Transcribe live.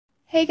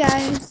Hey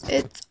guys,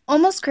 it's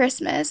almost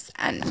Christmas,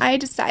 and I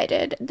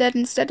decided that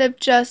instead of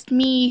just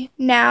me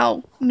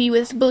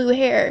with blue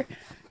hair,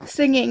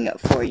 singing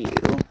for you,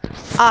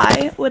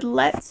 I would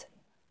let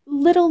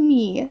little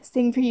me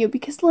sing for you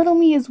because little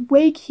me is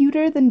way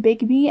cuter than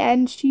big me,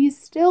 and she's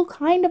still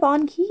kind of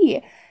on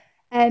key,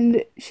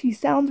 and she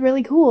sounds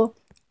really cool.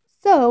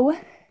 So,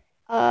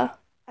 I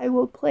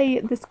will play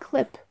this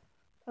clip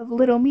of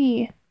little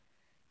me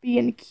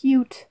being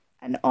cute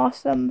and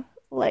awesome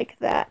like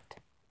that.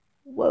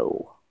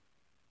 Whoa.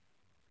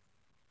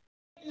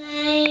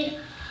 Night,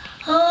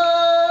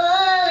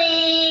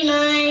 holy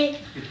night,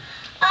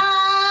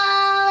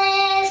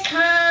 all is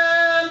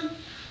calm,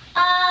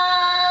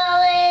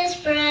 all is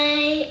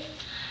bright,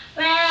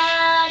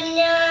 round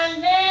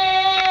yon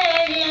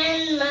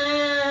virgin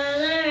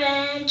mother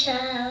and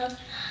child,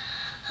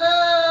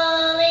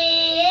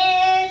 holy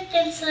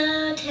infant,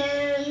 so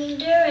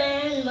tender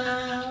and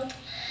mild,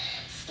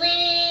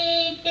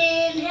 sleep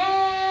in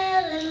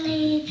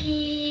heavenly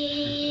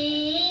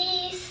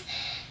peace,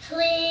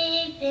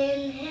 sleep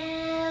in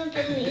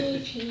heavenly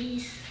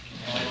peace.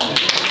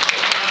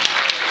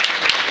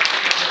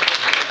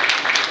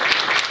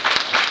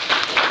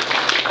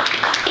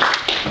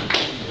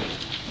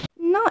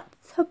 Not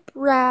to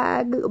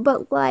brag,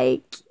 but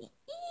like,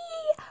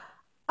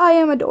 I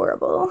am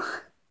adorable.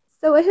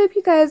 So I hope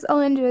you guys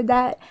all enjoyed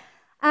that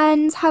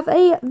and have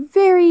a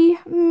very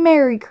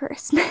Merry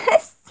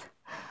Christmas.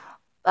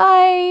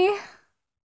 Bye.